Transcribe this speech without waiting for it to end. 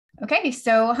Okay,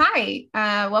 so hi,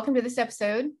 welcome to this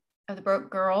episode of the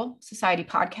Broke Girl Society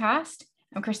podcast.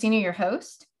 I'm Christina, your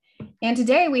host, and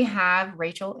today we have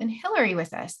Rachel and Hillary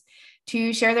with us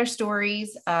to share their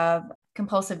stories of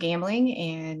compulsive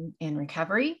gambling and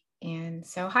recovery. And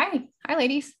so, hi,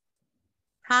 ladies.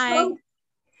 Hi. Hello.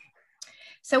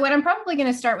 So what I'm probably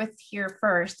going to start with here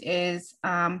first is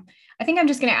I think I'm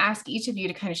just going to ask each of you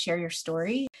to kind of share your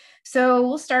story. So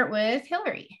we'll start with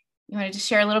Hillary. You want to just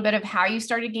share a little bit of how you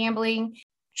started gambling?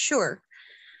 Sure.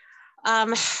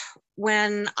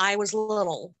 When I was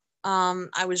little,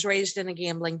 I was raised in a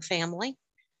gambling family.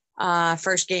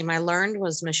 First game I learned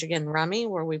was Michigan Rummy,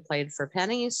 where we played for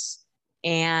pennies.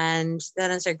 And then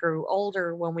as I grew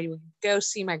older, when we would go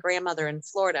see my grandmother in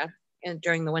Florida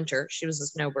during the winter, she was a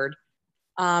snowbird,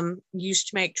 used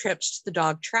to make trips to the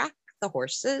dog track, the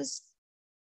horses,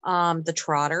 the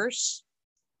trotters.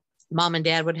 Mom and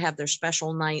dad would have their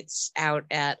special nights out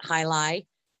at High Lie,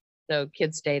 so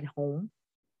kids stayed home.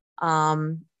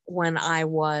 When I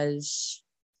was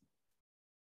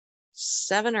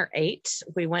 7 or 8,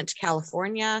 we went to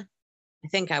California. I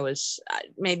think I was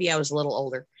a little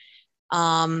older.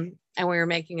 And we were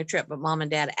making a trip, but Mom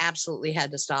and Dad absolutely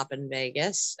had to stop in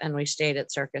Vegas, and we stayed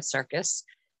at Circus.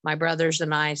 My brothers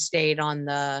and I stayed on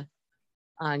the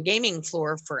gaming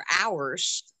floor for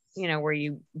hours, where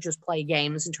you just play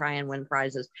games and try and win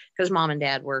prizes, because Mom and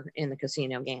Dad were in the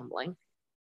casino gambling.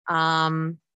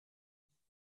 I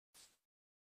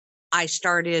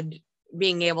started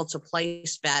being able to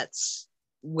place bets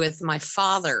with my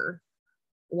father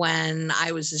when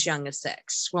I was as young as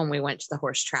 6, when we went to the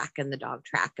horse track and the dog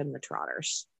track and the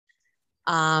trotters.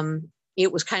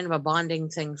 It was kind of a bonding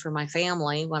thing for my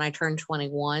family. When I turned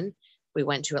 21, we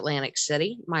went to Atlantic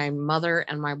City. My mother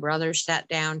and my brother sat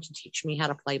down to teach me how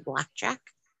to play blackjack.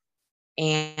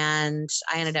 And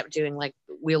I ended up doing like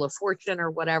Wheel of Fortune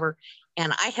or whatever.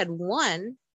 And I had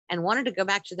won and wanted to go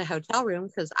back to the hotel room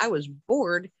because I was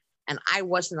bored and I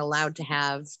wasn't allowed to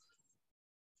have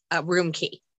a room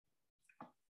key.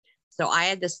 So I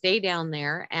had to stay down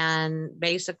there, and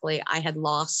basically I had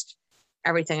lost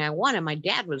everything I won. And my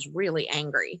dad was really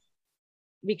angry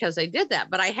because I did that,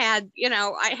 but I had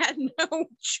no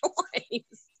choice.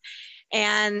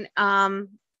 And I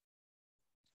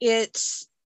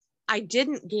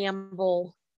didn't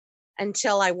gamble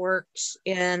until I worked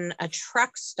in a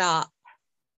truck stop.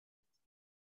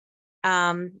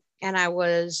 And I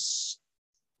was,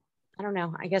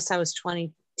 I guess I was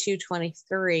 22,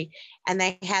 23, and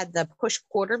they had the push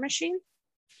quarter machine.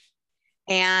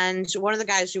 And one of the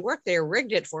guys who worked there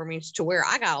rigged it for me to where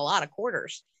I got a lot of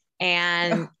quarters.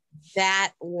 And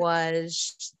that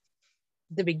was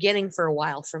the beginning for a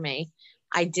while for me.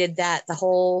 I did that the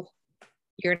whole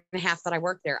year and a half that I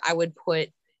worked there. I would put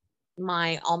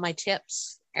all my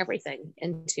tips, everything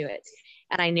into it.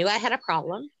 And I knew I had a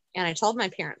problem. And I told my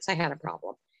parents I had a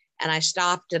problem. And I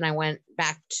stopped and I went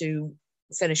back to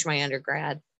finish my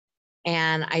undergrad.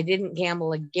 And I didn't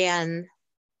gamble again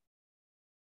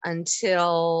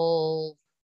until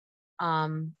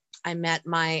I met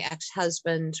my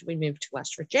ex-husband. We moved to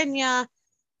West Virginia.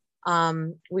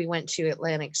 We went to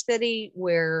Atlantic City,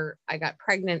 where I got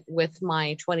pregnant with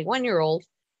my 21-year-old.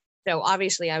 So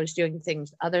obviously I was doing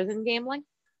things other than gambling.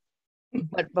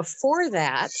 But before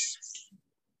that,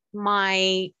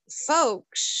 my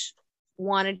folks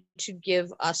wanted to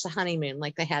give us a honeymoon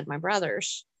like they had my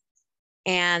brothers.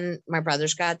 And my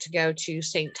brothers got to go to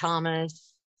St.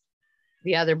 Thomas.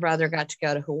 The other brother got to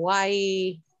go to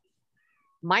Hawaii.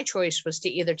 My choice was to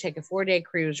either take a 4-day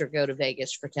cruise or go to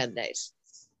Vegas for 10 days.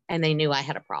 And they knew I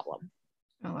had a problem.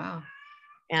 Oh, wow.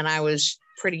 And I was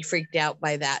pretty freaked out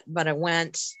by that. But I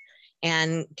went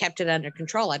and kept it under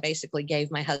control. I basically gave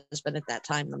my husband at that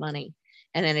time the money.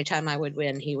 And anytime I would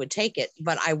win, he would take it.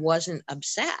 But I wasn't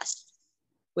obsessed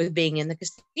with being in the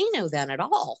casino then at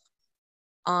all.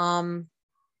 And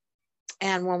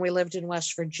when we lived in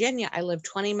West Virginia, I lived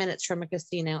 20 minutes from a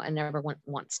casino and never went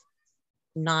once.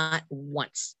 Not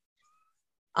once.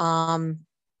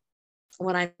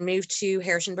 When I moved to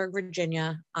Harrisonburg,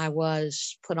 Virginia, I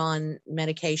was put on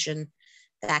medication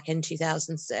back in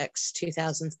 2006,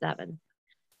 2007.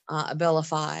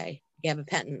 Abilify,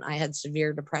 gabapentin. I had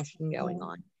severe depression going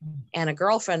on. And a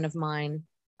girlfriend of mine,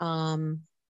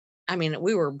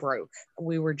 we were broke.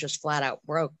 We were just flat out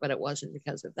broke, but it wasn't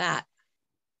because of that.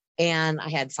 And I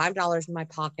had $5 in my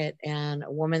pocket, and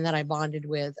a woman that I bonded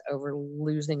with over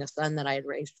losing a son that I had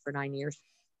raised for 9 years.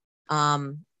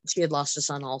 She had lost a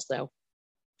son also.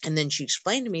 And then she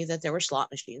explained to me that there were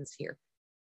slot machines here.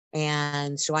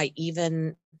 And so I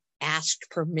even asked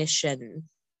permission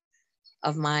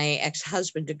of my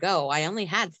ex-husband to go. I only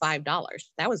had $5.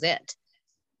 That was it.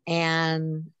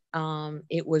 And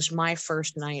it was my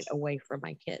first night away from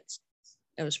my kids.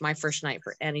 It was my first night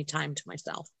for any time to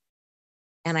myself.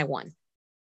 And I won.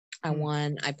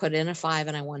 I put in a 5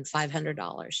 and I won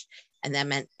 $500. And that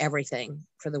meant everything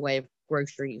for the way of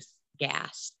groceries,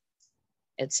 gas,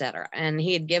 etc. And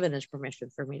he had given his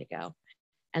permission for me to go.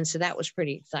 And so that was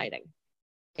pretty exciting,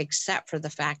 except for the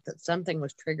fact that something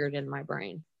was triggered in my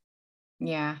brain.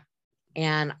 Yeah.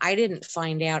 And I didn't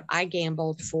find out. I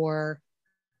gambled for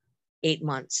 8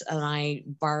 months and I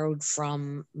borrowed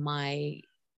from my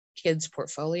kids'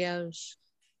 portfolios,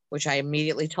 which I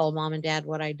immediately told mom and dad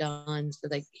what I'd done so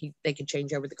they could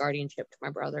change over the guardianship to my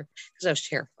brother, because I was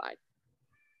terrified.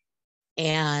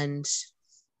 And,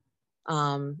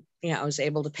 I was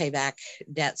able to pay back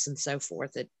debts and so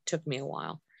forth. It took me a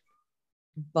while.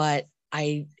 But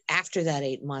after that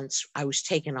 8 months, I was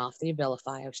taken off the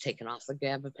Abilify, I was taken off the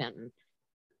gabapentin,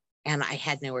 and I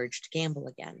had no urge to gamble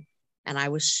again. And I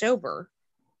was sober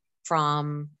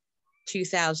from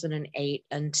 2008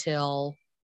 until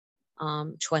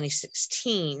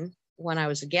 2016, when I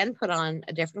was again put on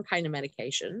a different kind of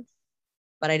medication,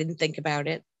 but I didn't think about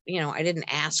it. I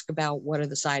didn't ask about what are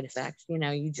the side effects.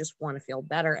 You just want to feel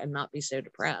better and not be so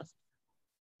depressed.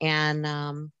 And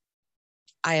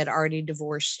I had already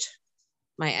divorced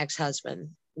my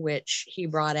ex-husband, which he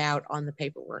brought out on the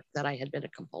paperwork that I had been a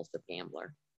compulsive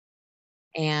gambler.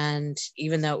 And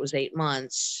even though it was 8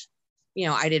 months,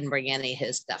 I didn't bring any of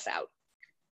his stuff out.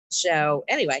 So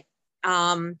anyway,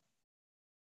 I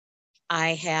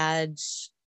had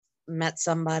met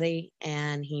somebody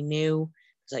and he knew,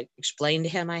 because I explained to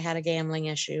him I had a gambling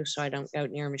issue, so I don't go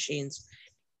near machines.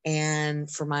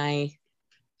 And for my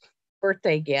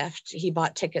birthday gift, he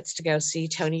bought tickets to go see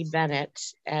Tony Bennett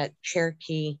at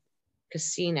Cherokee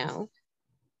Casino.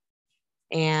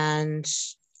 And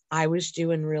I was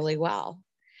doing really well.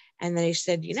 And then he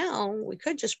said, we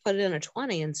could just put in a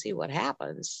 20 and see what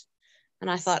happens. And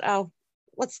I thought, oh,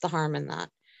 what's the harm in that?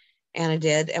 And I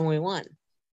did, and we won.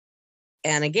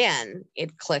 And again,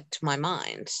 it clicked my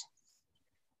mind.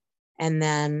 And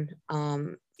then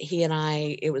he and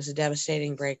I, it was a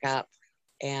devastating breakup.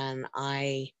 And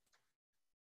I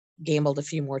gambled a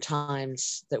few more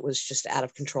times that was just out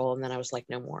of control. And then I was like,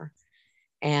 no more.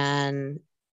 And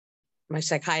my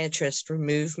psychiatrist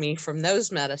removed me from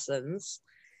those medicines.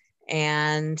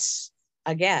 And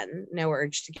again, no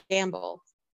urge to gamble.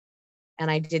 And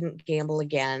I didn't gamble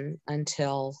again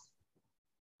until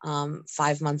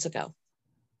 5 months ago.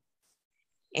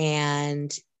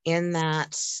 And in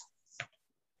that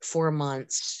 4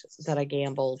 months that I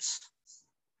gambled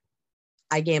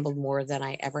more than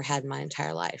I ever had in my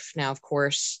entire life. Now, of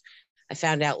course, I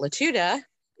found out Latuda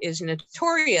is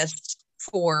notorious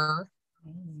for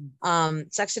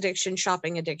sex addiction,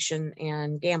 shopping addiction,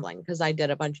 and gambling, because I did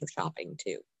a bunch of shopping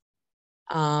too.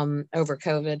 Over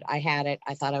COVID, I had it.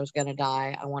 I thought I was going to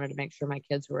die. I wanted to make sure my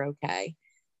kids were okay.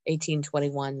 18,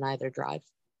 21, neither drive.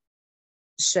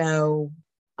 So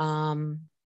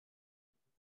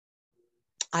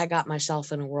I got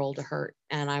myself in a world of hurt.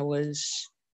 And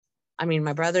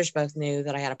my brothers both knew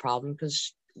that I had a problem,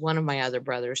 because one of my other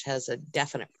brothers has a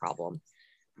definite problem,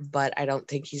 but I don't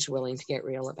think he's willing to get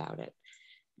real about it.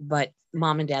 But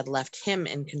mom and dad left him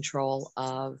in control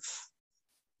of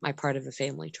my part of the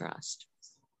family trust.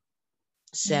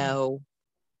 So,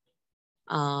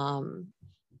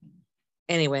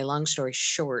 anyway, long story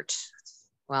short,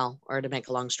 or to make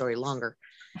a long story longer,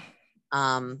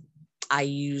 I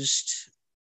used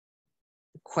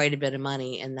quite a bit of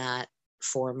money in that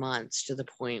 4 months, to the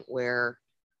point where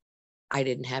I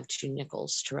didn't have 2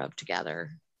 nickels to rub together,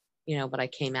 but I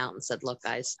came out and said, look,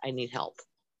 guys, I need help.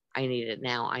 I need it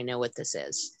now. I know what this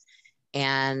is.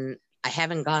 And I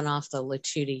haven't gone off the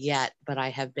Latuda yet, but I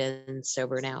have been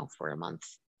sober now for a month.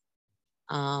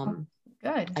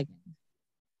 Good.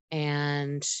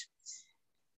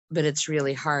 But it's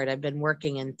really hard. I've been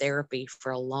working in therapy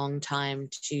for a long time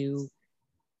to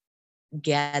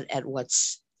get at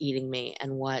what's eating me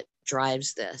and what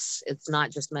drives this. It's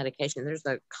not just medication. There's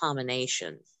a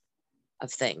combination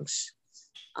of things.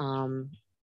 And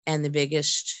the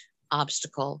biggest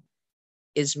obstacle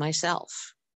is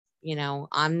myself.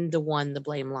 I'm the one the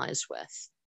blame lies with,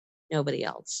 nobody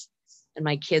else. And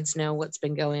my kids know what's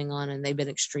been going on, and they've been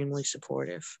extremely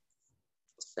supportive.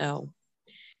 So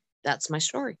that's my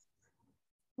story.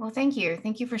 Well, thank you.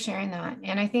 Thank you for sharing that.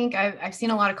 And I think I've seen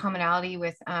a lot of commonality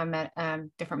with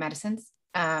different medicines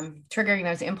triggering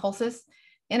those impulses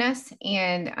in us.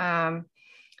 And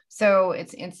so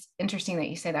it's interesting that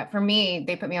you say that. For me,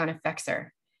 they put me on Effexor.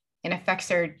 And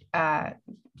Effexor,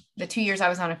 the 2 years I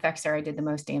was on Effexor, I did the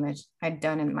most damage I'd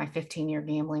done in my 15-year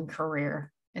gambling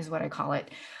career, is what I call it.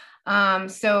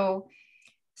 So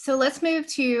So let's move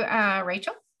to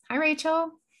Rachel. Hi,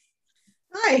 Rachel.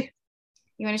 Hi.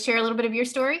 You want to share a little bit of your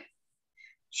story?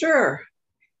 Sure.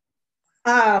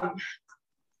 I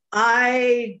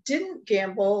didn't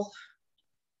gamble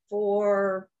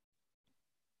for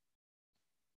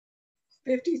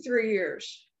 53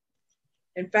 years.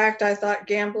 In fact, I thought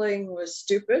gambling was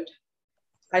stupid.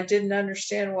 I didn't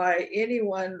understand why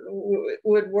anyone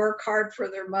would work hard for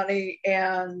their money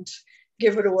and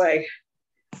give it away.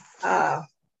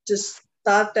 Just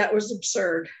thought that was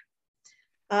absurd.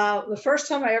 The first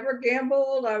time I ever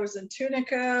gambled, I was in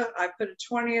Tunica. I put a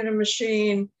 20 in a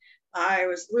machine. I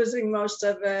was losing most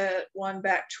of it, won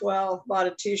back 12, bought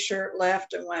a t-shirt,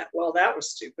 left, and went, well, that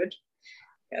was stupid.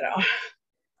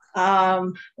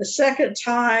 The second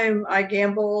time I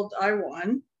gambled, I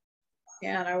won,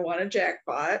 and I won a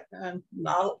jackpot, and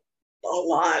not a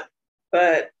lot,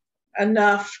 but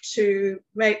enough to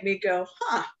make me go,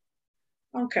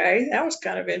 okay, that was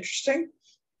kind of interesting.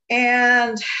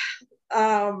 And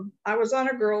I was on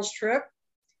a girls' trip,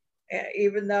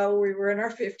 even though we were in our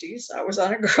 50s. I was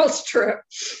on a girls' trip,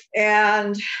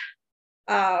 and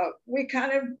we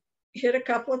kind of hit a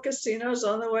couple of casinos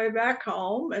on the way back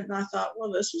home, and I thought,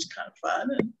 well, this was kind of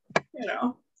fun,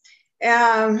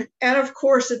 and of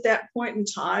course, at that point in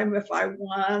time, if I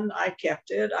won, I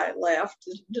kept it, I left,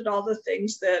 did all the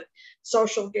things that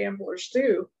social gamblers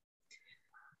do.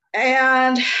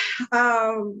 And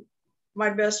my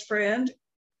best friend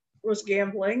was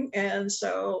gambling, and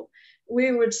so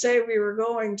we would say we were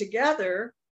going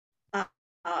together,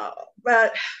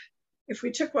 but if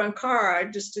we took one car, I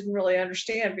just didn't really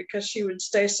understand, because she would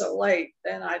stay so late,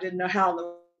 and I didn't know how in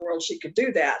the world she could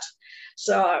do that.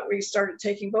 So we started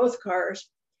taking both cars.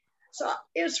 So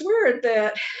it's weird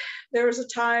that there was a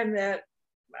time that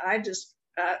I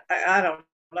don't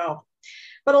know.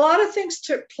 But a lot of things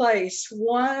took place.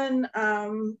 One,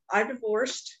 I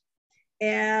divorced,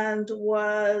 and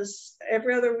was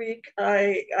every other week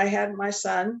I had my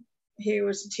son. He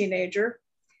was a teenager.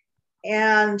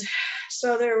 And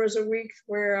so there was a week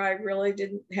where I really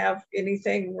didn't have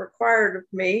anything required of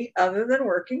me other than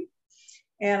working.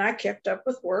 And I kept up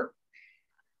with work.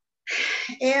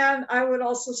 And I would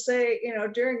also say,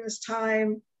 during this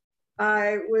time,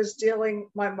 I was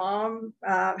my mom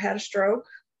had a stroke,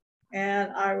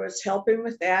 and I was helping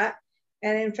with that.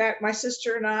 And in fact, my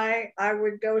sister and I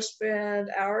would go spend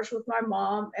hours with my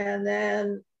mom, and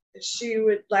then she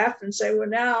would laugh and say, well,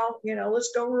 now,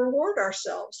 let's go reward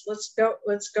ourselves. Let's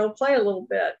go play a little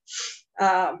bit.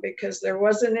 Because there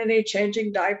wasn't any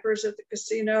changing diapers at the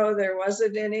casino. There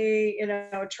wasn't any,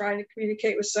 trying to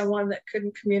communicate with someone that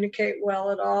couldn't communicate well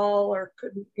at all, or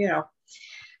couldn't,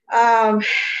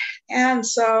 and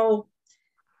so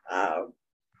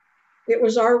it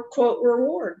was our quote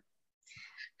reward.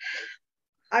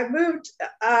 I moved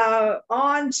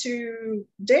on to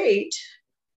date,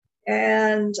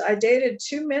 and I dated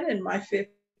two men in my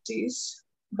 50s,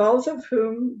 both of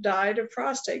whom died of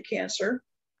prostate cancer.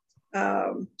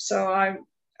 So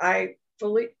I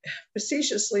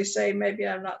facetiously say maybe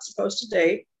I'm not supposed to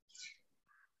date.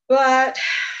 But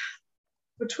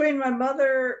between my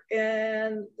mother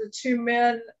and the two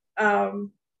men,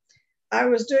 I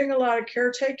was doing a lot of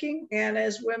caretaking, and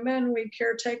as women, we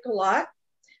caretake a lot.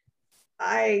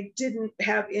 I didn't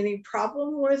have any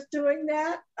problem with doing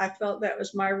that. I felt that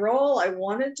was my role. I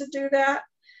wanted to do that.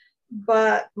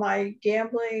 But my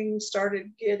gambling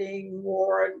started getting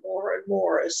more and more and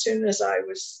more. As soon as I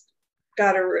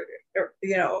got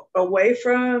away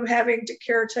from having to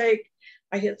caretake,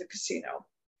 I hit the casino.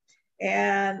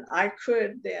 And I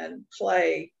could then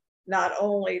play not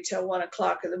only till 1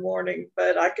 o'clock in the morning,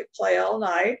 but I could play all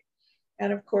night.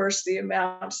 And of course, the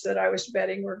amounts that I was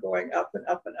betting were going up and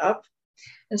up and up.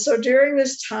 And so during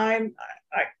this time,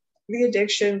 the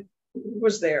addiction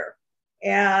was there.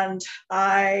 And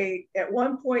I, at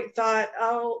one point, thought,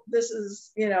 oh, this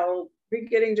is,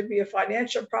 beginning to be a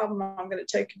financial problem. I'm going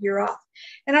to take a year off.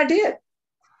 And I did.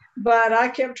 But I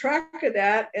kept track of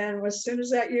that. And as soon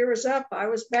as that year was up, I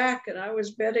was back, and I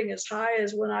was betting as high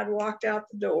as when I'd walked out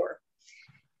the door.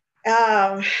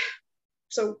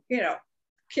 So,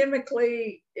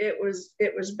 chemically, it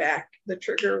was back. The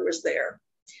trigger was there.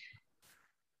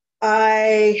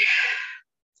 I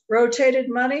rotated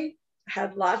money,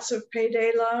 had lots of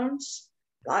payday loans,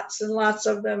 lots and lots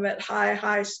of them at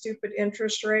high, stupid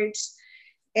interest rates.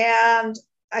 And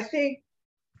I think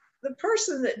the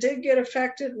person that did get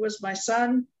affected was my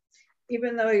son.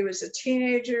 Even though he was a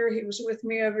teenager, he was with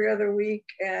me every other week.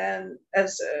 And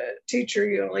as a teacher,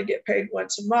 you only get paid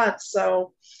once a month.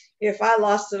 So if I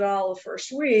lost it all the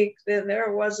first week, then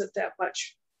there wasn't that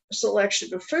much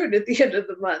selection of food at the end of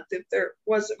the month, if there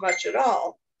wasn't much at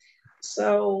all.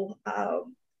 So,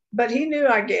 but he knew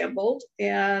I gambled,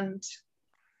 and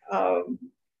and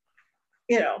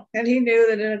he knew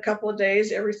that in a couple of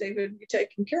days everything would be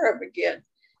taken care of again.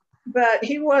 But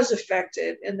he was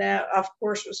affected, and that, of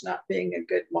course, was not being a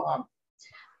good mom.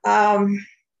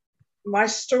 My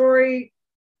story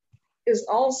is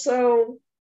also,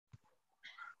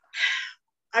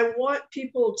 I want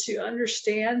people to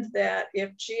understand that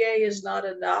if GA is not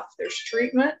enough, there's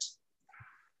treatment.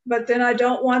 But then I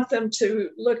don't want them to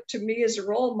look to me as a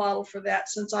role model for that,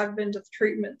 since I've been to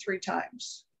treatment 3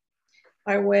 times.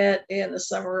 I went in the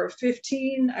summer of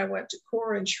 15. I went to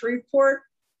CORE in Shreveport.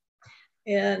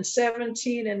 In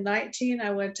 17 and 19, I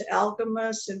went to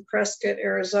Alchemus in Prescott,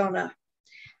 Arizona.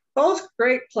 Both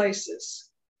great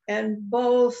places, and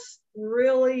both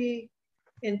really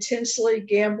intensely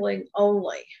gambling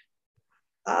only.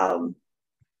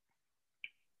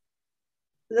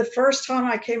 The first time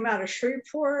I came out of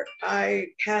Shreveport, I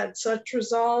had such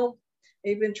resolve. I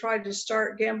even tried to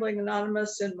start Gambling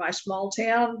Anonymous in my small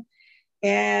town,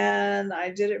 and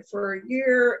I did it for a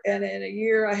year. And in a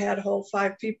year, I had a whole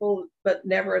 5 people, but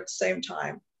never at the same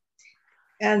time.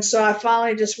 And so I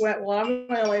finally just went, well, I'm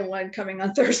the only one coming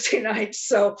on Thursday nights.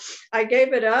 So I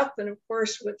gave it up. And of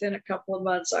course, within a couple of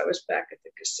months, I was back at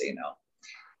the casino.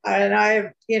 And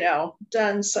I've,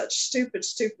 done such stupid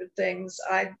things.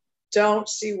 I don't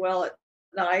see well at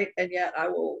night, and yet I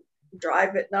will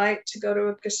drive at night to go to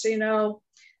a casino.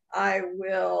 I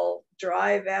will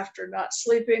drive after not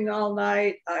sleeping all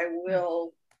night. I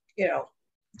will, I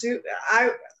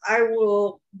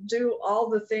will do all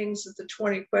the things that the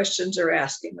 20 questions are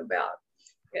asking about,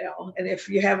 and if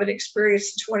you haven't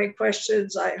experienced 20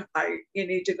 questions, you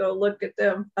need to go look at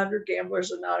them under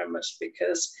Gamblers Anonymous,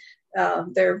 because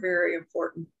they're very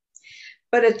important.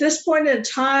 But at this point in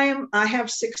time, I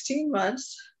have 16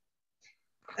 months,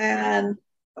 and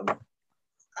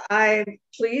I'm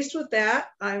pleased with that.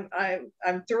 I'm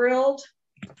thrilled,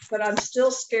 but I'm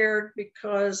still scared,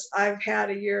 because I've had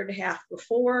a year and a half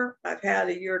before. I've had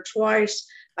a year twice.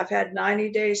 I've had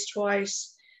 90 days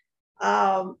twice.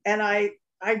 And I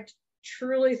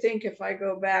truly think if I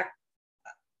go back,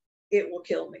 it will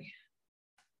kill me.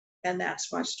 And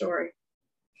that's my story.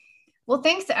 Well,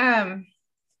 thanks,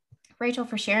 Rachel,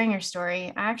 for sharing your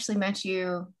story. I actually met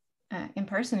you in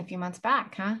person a few months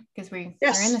back, huh? Because we're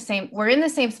in the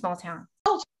same small town.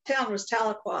 The town was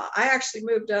Tahlequah. I actually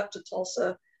moved up to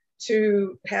Tulsa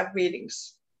to have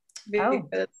meetings,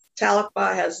 because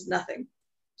Tahlequah has nothing.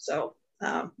 So,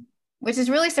 which is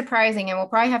really surprising, and we'll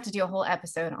probably have to do a whole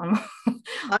episode on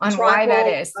why that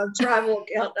is. On tribal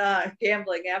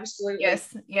gambling, absolutely.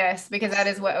 Yes, because that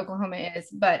is what Oklahoma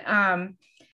is. But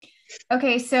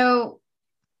okay, so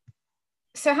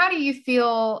how do you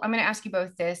feel? I'm going to ask you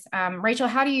both this. Rachel,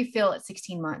 how do you feel at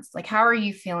 16 months? Like, how are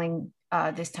you feeling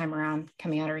this time around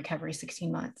coming out of recovery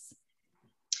 16 months?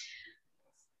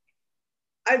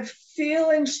 I'm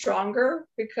feeling stronger,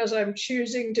 because I'm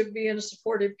choosing to be in a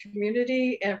supportive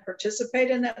community and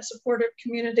participate in that supportive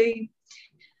community.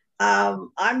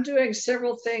 I'm doing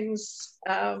several things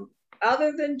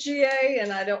other than GA,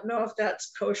 and I don't know if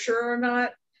that's kosher or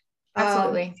not.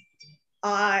 Absolutely.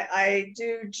 I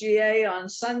do GA on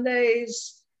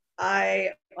Sundays.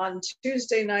 On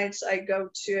Tuesday nights, I go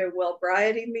to a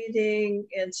Wellbriety meeting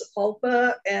in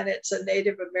Sapulpa, and it's a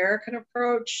Native American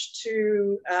approach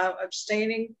to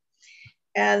abstaining.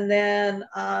 And then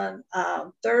on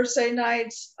Thursday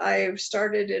nights, I've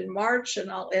started in March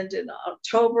and I'll end in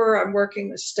October. I'm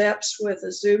working the steps with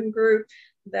a Zoom group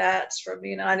that's from the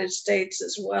United States,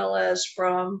 as well as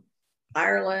from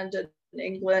Ireland and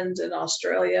England and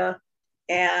Australia.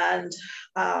 And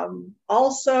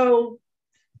also,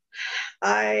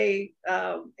 I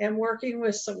am working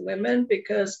with some women,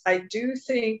 because I do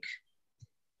think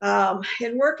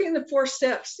in working the 4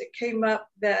 steps, it came up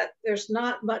that there's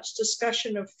not much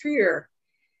discussion of fear.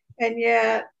 And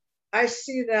yet I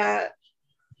see that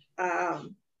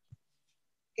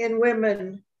in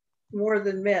women more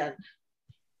than men.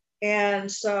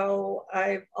 And so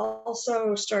I've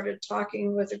also started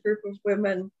talking with a group of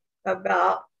women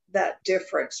about that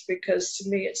difference, because to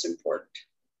me it's important.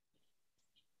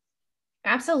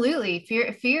 Absolutely.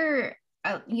 Fear,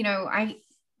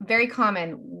 very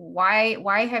common.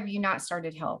 Why have you not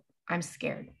started help? I'm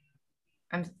scared.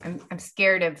 I'm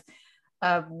scared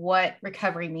of what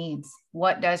recovery means.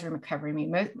 What does recovery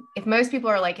mean? If most people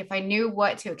are like, if I knew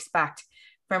what to expect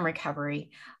from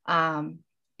recovery,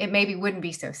 it maybe wouldn't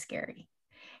be so scary.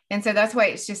 And so that's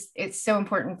why it's so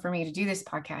important for me to do this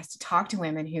podcast, to talk to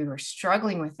women who are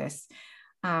struggling with this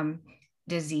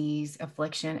disease,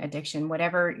 affliction, addiction,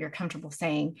 whatever you're comfortable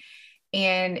saying,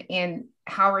 and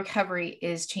how recovery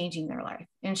is changing their life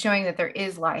and showing that there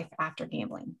is life after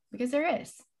gambling, because there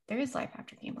is life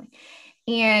after gambling.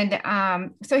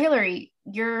 And so Hillary,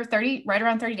 you're 30, right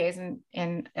around 30 days.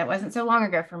 And it wasn't so long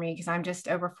ago for me because I'm just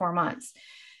over 4 months.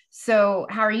 So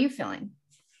how are you feeling?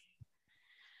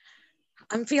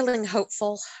 I'm feeling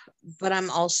hopeful, but I'm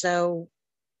also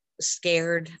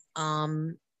scared.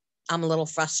 I'm a little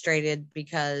frustrated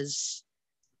because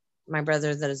my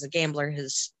brother that is a gambler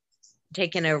has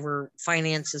taken over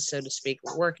finances, so to speak.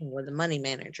 We're working with a money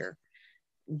manager,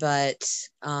 but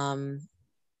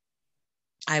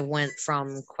I went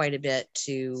from quite a bit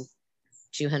to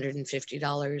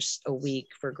 $250 a week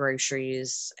for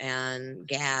groceries and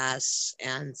gas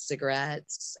and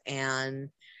cigarettes and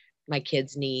my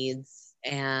kids' needs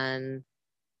and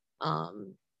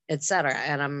etc.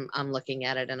 And I'm looking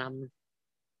at it and I'm,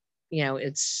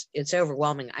 it's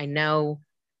overwhelming. I know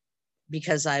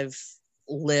because I've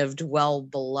lived well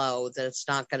below that it's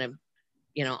not going to,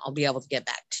 I'll be able to get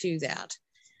back to that.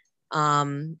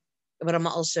 But I'm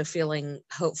also feeling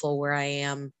hopeful where I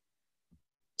am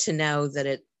to know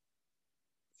that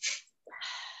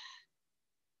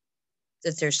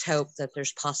that there's hope, that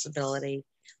there's possibility.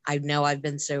 I know I've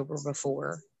been sober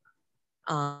before.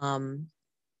 And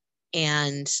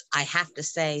I have to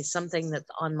say something that's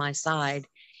on my side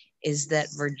is that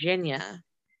Virginia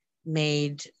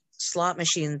made slot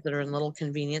machines that are in little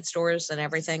convenience stores and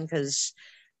everything, because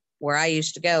where I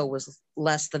used to go was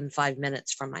less than 5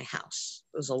 minutes from my house.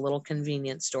 It was a little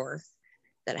convenience store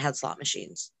that had slot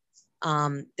machines.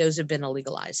 Those have been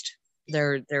illegalized.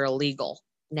 They're illegal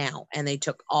now, and they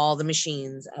took all the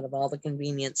machines out of all the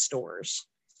convenience stores.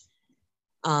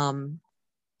 Amazing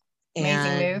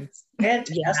move.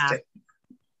 Fantastic.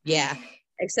 Yeah.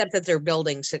 Except that they're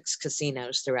building 6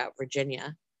 casinos throughout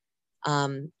Virginia,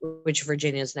 which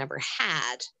Virginia's never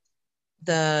had.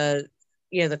 The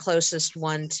closest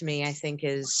one to me, I think,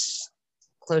 is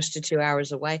close to 2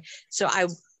 hours away. So I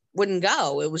wouldn't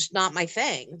go. It was not my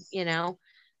thing,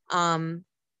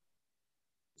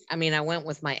 I mean, I went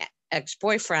with my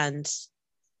ex-boyfriend,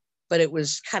 but it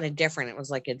was kind of different. It was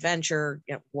like adventure,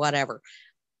 whatever.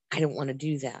 I didn't want to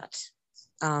do that.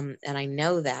 And I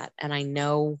know that. And I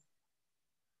know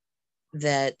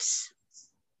that,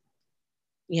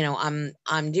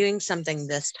 I'm doing something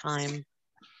this time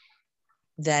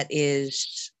that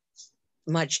is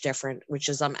much different, which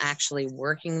is I'm actually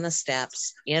working the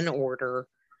steps in order,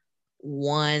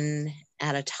 one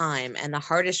at a time. And the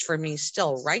hardest for me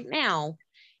still right now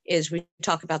is we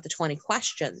talk about the 20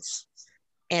 questions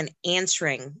and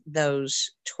answering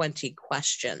those 20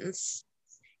 questions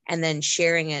and then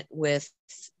sharing it with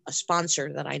a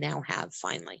sponsor that I now have.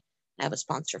 Finally, I have a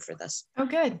sponsor for this. Oh,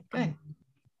 good.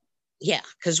 Yeah,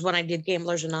 because when I did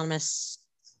Gamblers Anonymous,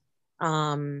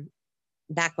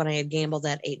 back when I had gambled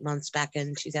that 8 months back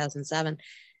in 2007,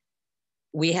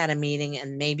 we had a meeting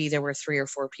and maybe there were 3 or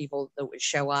 4 people that would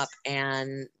show up.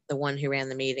 And the one who ran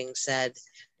the meeting said,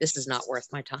 this is not worth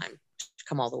my time to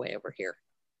come all the way over here.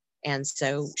 And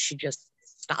so she just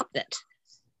stopped it.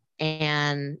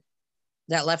 And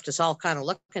that left us all kind of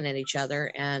looking at each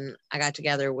other. And I got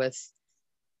together with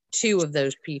 2 of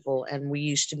those people and we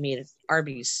used to meet at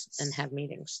Arby's and have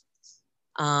meetings.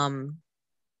 But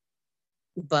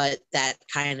that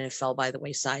kind of fell by the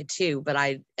wayside too. But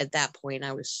at that point,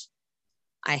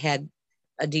 I had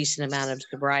a decent amount of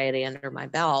sobriety under my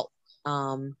belt.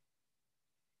 The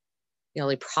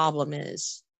only problem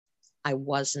is I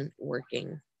wasn't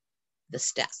working the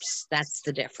steps. That's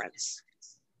the difference,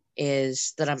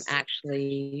 is that I'm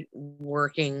actually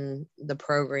working the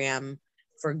program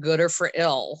for good or for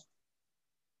ill.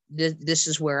 This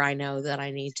is where I know that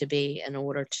I need to be in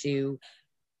order to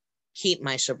keep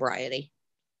my sobriety.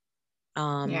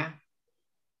 Yeah.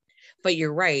 But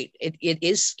you're right. It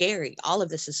is scary. All of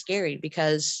this is scary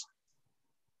because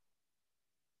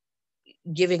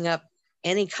giving up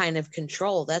any kind of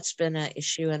control, that's been an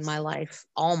issue in my life,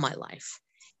 all my life,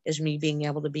 is me being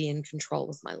able to be in control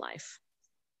of my life.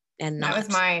 And that was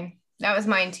mine. That was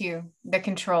mine too, the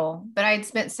control. But I'd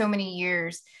spent so many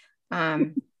years,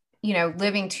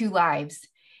 living 2 lives.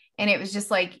 And it was just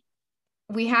like,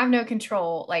 we have no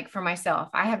control. Like for myself,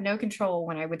 I have no control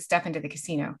when I would step into the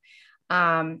casino.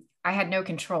 I had no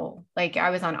control. Like I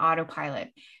was on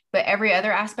autopilot, but every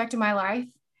other aspect of my life,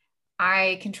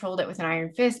 I controlled it with an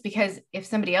iron fist, because if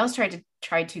somebody else tried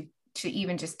to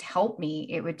even just help me,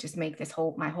 it would just make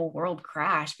my whole world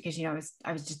crash, because,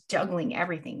 I was just juggling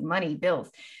everything, money,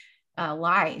 bills,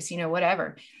 lies,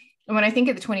 whatever. And when I think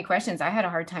of the 20 questions, I had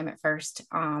a hard time at first.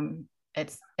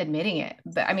 It's admitting it,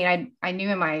 but I mean, I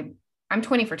knew I'm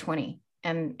 20 for 20.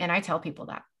 And I tell people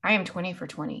that I am 20 for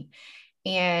 20.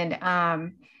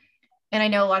 And, And I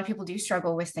know a lot of people do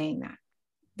struggle with saying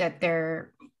that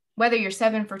they're, whether you're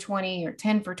 7 for 20 or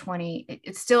 10 for 20,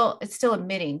 it's still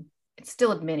admitting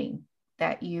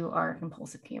that you are a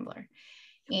compulsive gambler.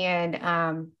 And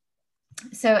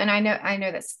and I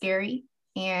know that's scary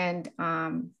and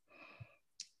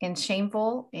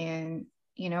shameful, and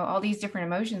all these different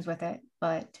emotions with it.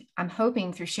 But I'm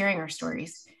hoping through sharing our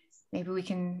stories, maybe we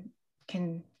can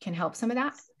help some of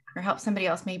that, or help somebody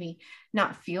else maybe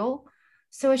not feel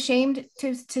so ashamed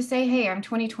to say, hey, I'm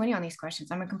 20/20 on these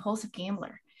questions. I'm a compulsive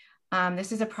gambler.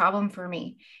 This is a problem for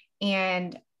me,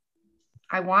 and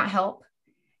I want help,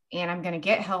 and I'm going to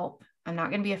get help. I'm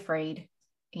not going to be afraid,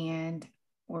 and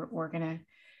we're gonna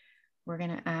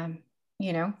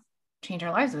change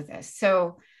our lives with this.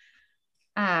 So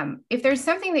if there's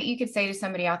something that you could say to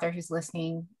somebody out there who's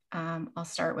listening, I'll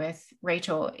start with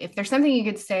Rachel. If there's something you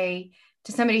could say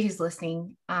to somebody who's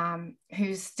listening,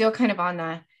 who's still kind of on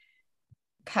the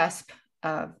cusp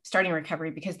of starting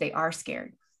recovery because they are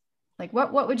scared, like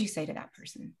what would you say to that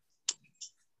person?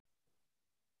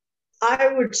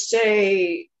 I would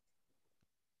say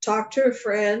talk to a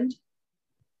friend,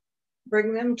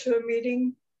 bring them to a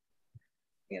meeting,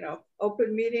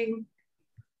 open meeting.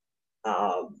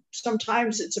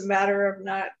 Sometimes it's a matter of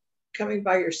not coming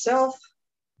by yourself,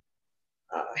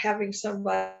 having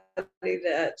somebody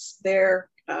that's there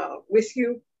with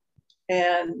you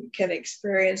and can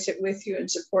experience it with you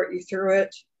and support you through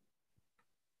it.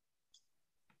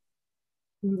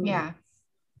 Yeah.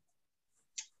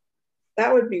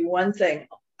 That would be one thing.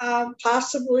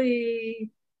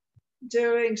 Possibly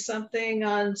doing something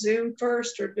on Zoom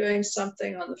first, or doing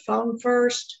something on the phone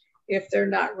first if they're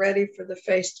not ready for the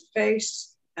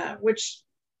face-to-face, which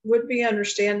would be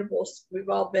understandable. We've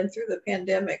all been through the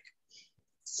pandemic.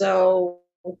 So,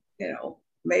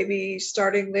 maybe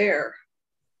starting there.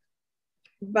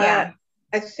 But yeah.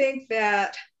 I think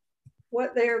that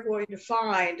what they are going to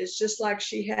find is just like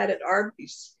she had at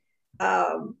Arby's.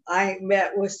 I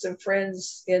met with some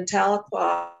friends in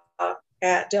Tahlequah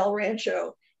at Del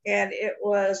Rancho, and it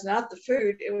was not the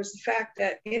food, it was the fact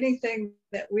that anything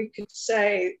that we could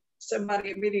say, somebody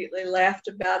immediately laughed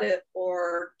about it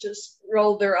or just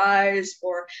rolled their eyes,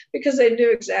 or because they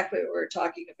knew exactly what we were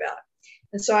talking about.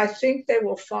 And so I think they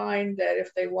will find that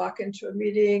if they walk into a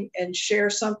meeting and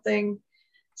share something,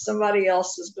 somebody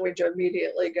else is going to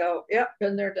immediately go, yep,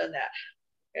 been there, done that.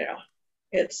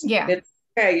 It's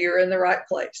okay, you're in the right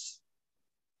place.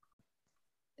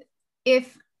 I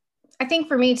think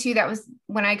for me too, that was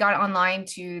when I got online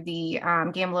to the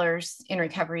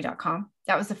gamblersinrecovery.com.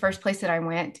 That was the first place that I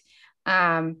went.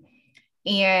 And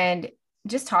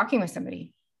just talking with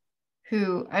somebody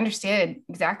who understood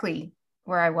exactly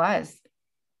where I was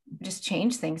just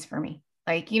changed things for me.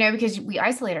 Like, because we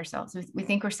isolate ourselves. We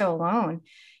think we're so alone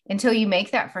until you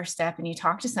make that first step and you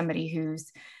talk to somebody who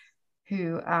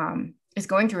is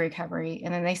going through recovery.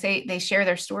 And then they share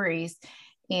their stories.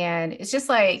 And it's just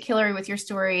like Hillary with your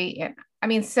story. I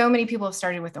mean, so many people have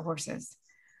started with the horses.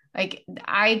 Like,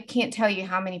 I can't tell you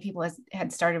how many people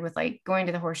had started with like going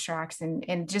to the horse tracks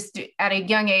and just at a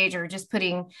young age, or just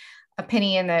putting a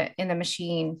penny in the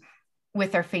machine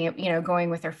with their going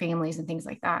with their families and things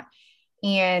like that.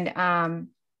 And I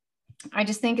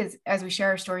just think as we share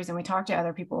our stories and we talk to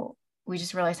other people, we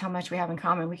just realize how much we have in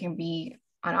common. We can be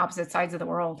on opposite sides of the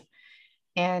world,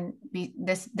 and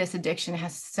this addiction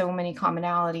has so many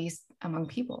commonalities among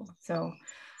people. So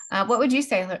what would you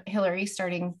say, Hillary,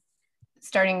 starting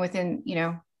within,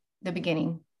 the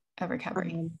beginning of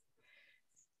recovery?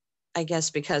 I guess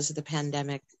because of the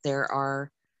pandemic, there are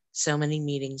so many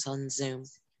meetings on Zoom,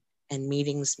 and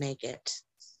meetings make it.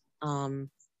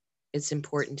 It's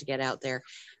important to get out there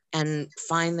and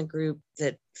find the group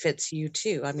that fits you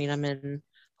too. I mean, I'm in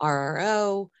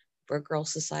RRO, Broke Girl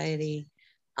Society,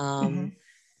 and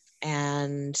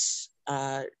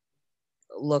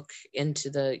look into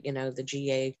the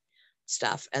GA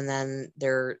stuff. And then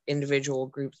there are individual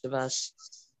groups of us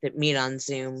that meet on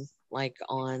Zoom, like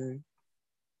on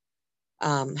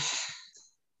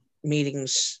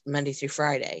meetings Monday through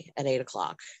Friday at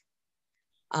 8:00.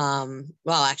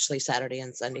 Well, actually Saturday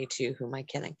and Sunday too. Who am I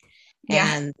kidding?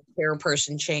 Yeah. And their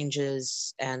person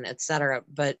changes and etc.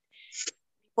 But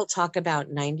people talk about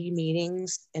 90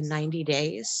 meetings in 90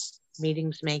 days.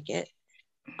 Meetings make it.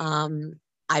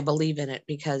 I believe in it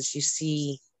because you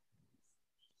see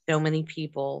so many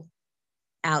people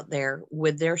out there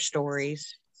with their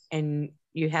stories, and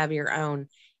you have your own,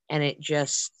 and it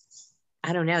just,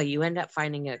 I don't know, you end up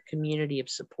finding a community of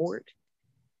support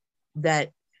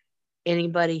that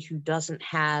anybody who doesn't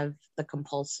have the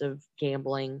compulsive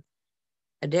gambling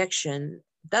addiction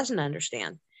doesn't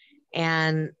understand.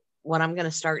 And what I'm going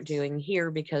to start doing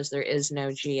here, because there is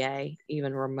no GA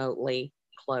even remotely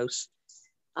close,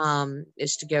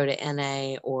 is to go to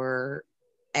NA or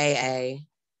AA.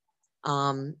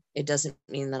 It doesn't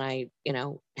mean that I,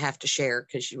 have to share,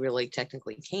 because you really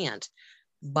technically can't,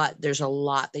 but there's a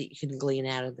lot that you can glean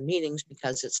out of the meetings,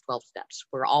 because it's 12 steps.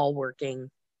 We're all working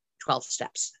 12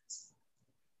 steps.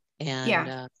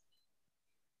 And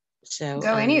so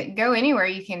go anywhere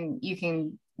you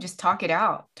can just talk it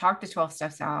out, talk the 12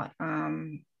 steps out.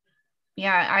 I've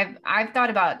thought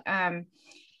about,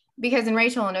 because, and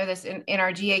Rachel will know this, in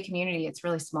our GA community, it's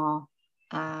really small.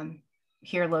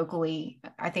 Here locally,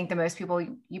 I think the most people,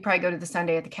 you probably go to the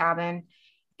Sunday at the cabin,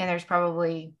 and there's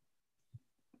probably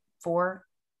 4,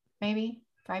 maybe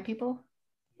 5 people.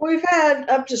 We've had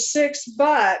up to 6,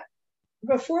 but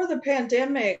before the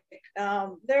pandemic,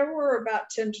 there were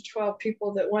about 10 to 12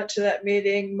 people that went to that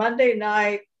meeting. Monday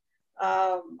night,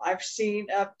 I've seen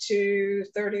up to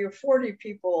 30 or 40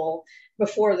 people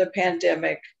before the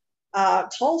pandemic.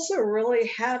 Tulsa really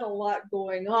had a lot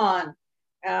going on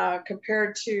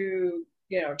compared to,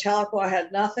 Tahlequah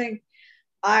had nothing.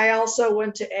 I also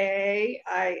went to AA.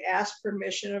 I asked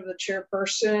permission of the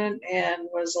chairperson and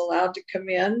was allowed to come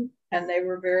in, and they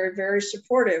were very, very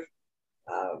supportive.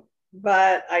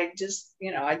 But I just,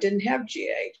 I didn't have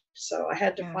GA, so I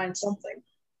had to find something.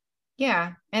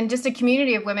 Yeah. And just a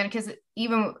community of women, because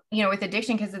even, with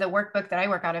addiction, because of the workbook that I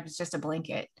work out of, it's just a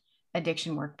blanket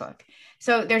addiction workbook.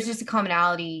 So there's just a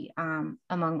commonality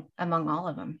among all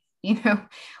of them.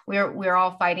 We're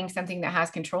all fighting something that has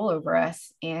control over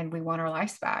us, and we want our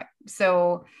lives back.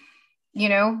 So,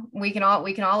 we can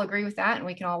all agree with that, and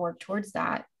we can all work towards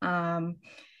that.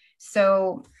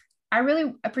 So I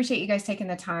really appreciate you guys taking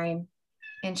the time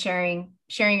and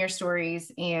sharing your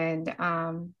stories, and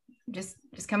just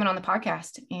coming on the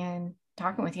podcast and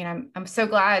talking with you. And I'm so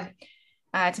glad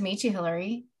to meet you,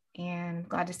 Hillary, and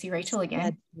glad to see Rachel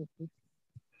again.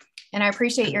 And I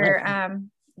appreciate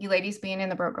you ladies being in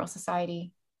the Broke Girl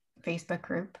Society Facebook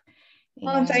group.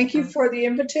 And thank you for the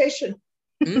invitation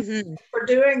for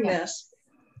doing this.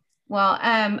 Well,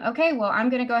 okay. Well, I'm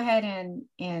going to go ahead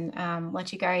and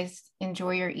let you guys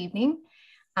enjoy your evening.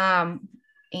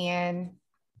 And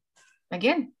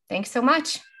again, thanks so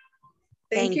much.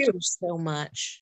 Thank you so much.